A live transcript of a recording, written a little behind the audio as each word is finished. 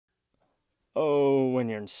Oh, when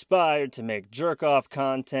you're inspired to make jerk-off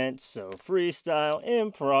content, so freestyle,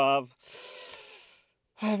 improv.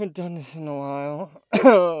 I haven't done this in a while.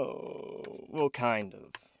 Well, kind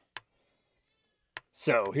of.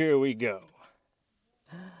 So, here we go.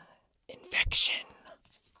 Infection.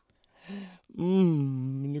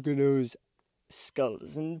 Look at those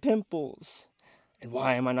skulls and pimples. And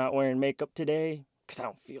why am I not wearing makeup today? Because I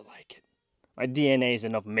don't feel like it. My DNA is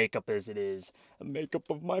enough makeup as it is. A makeup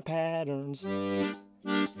of my patterns.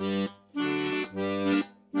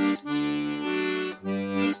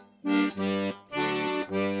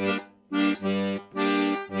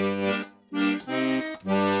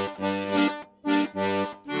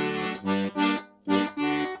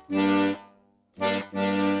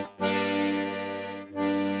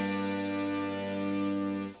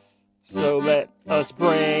 So let us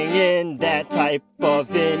bring in that type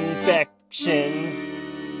of infection.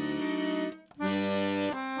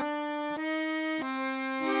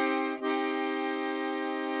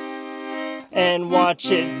 And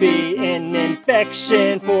watch it be an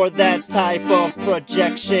infection for that type of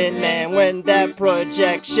projection. And when that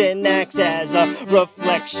projection acts as a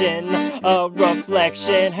reflection, how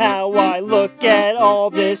I look at all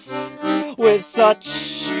this with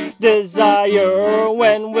such desire.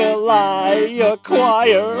 When will I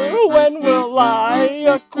acquire? When will I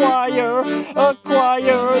acquire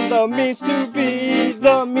the means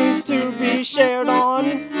to be shared on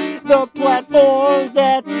the platforms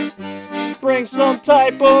that bring some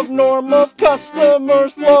type of norm of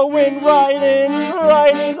customers flowing right in.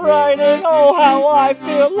 Oh, how I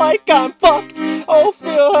feel like I'm fucked. Oh,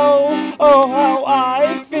 how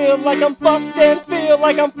I feel like I'm fucked and feel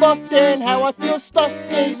like I'm fucked, and how I feel stuck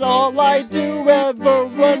is all I do ever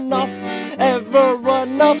enough.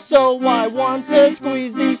 So I want to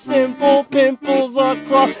squeeze these simple pimples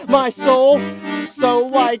across my soul,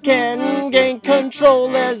 so I can gain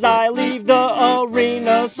control as I leave the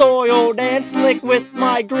arena, soiled and slick with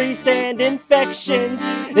my grease and infections,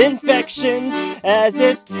 as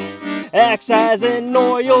it acts as an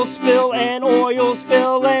oil spill, and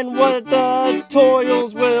what the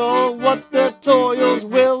toils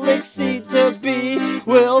will exceed to be,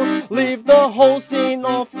 will leave the whole scene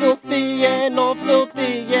all filthy, and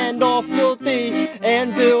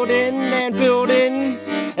building.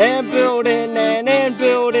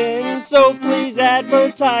 So please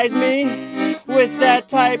advertise me with that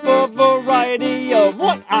type of variety of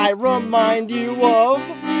what I remind you of,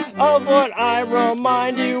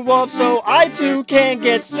 so I too can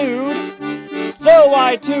get sued, so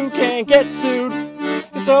I can get sued.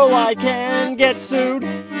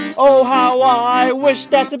 Oh, how I wish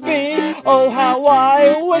that to be,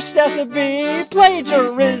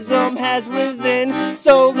 plagiarism has risen,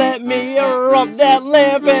 so let me rub that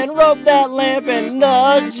lamp, and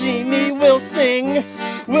the genie will sing,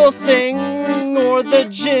 or the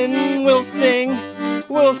djinn will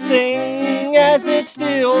sing, as it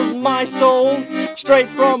steals my soul straight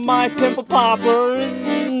from my pimple poppers,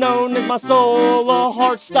 known as my soul, a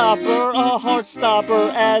heart stopper,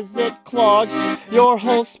 as it clogs your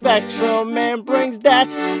whole spectrum and brings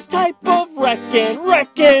that type of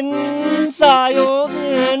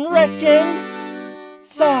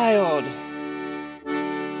reconciled.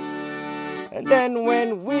 And then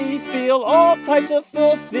when we feel all types of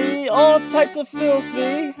filthy,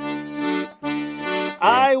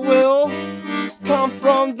 I will come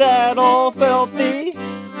from that all filthy,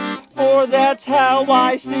 for that's how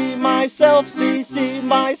I see myself, see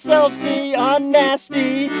a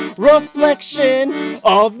nasty reflection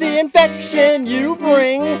of the infection you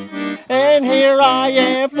bring. And here I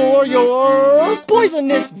am for your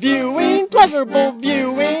poisonous viewing, pleasurable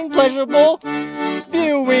viewing,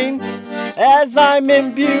 as I'm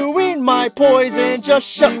imbuing my poison. Just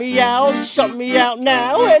shut me out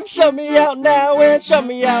now, and shut me out now.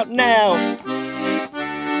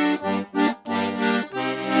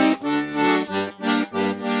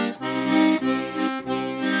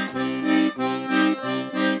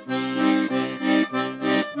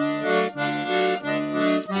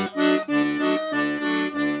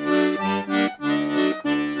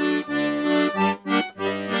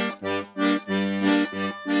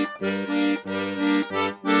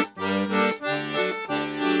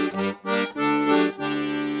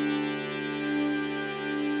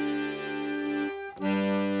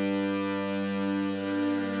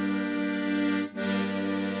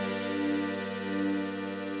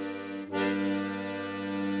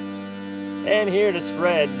 And here to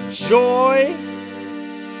spread joy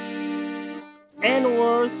and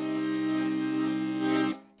worth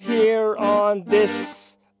here on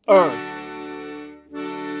this earth.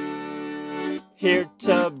 Here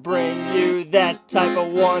to bring you that type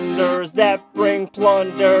of wonders that bring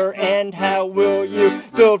plunder? And how will you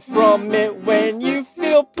build from it when you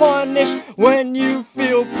feel punished? When you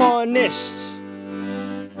feel punished?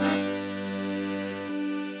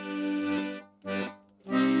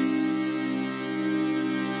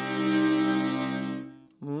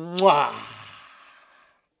 Mwah.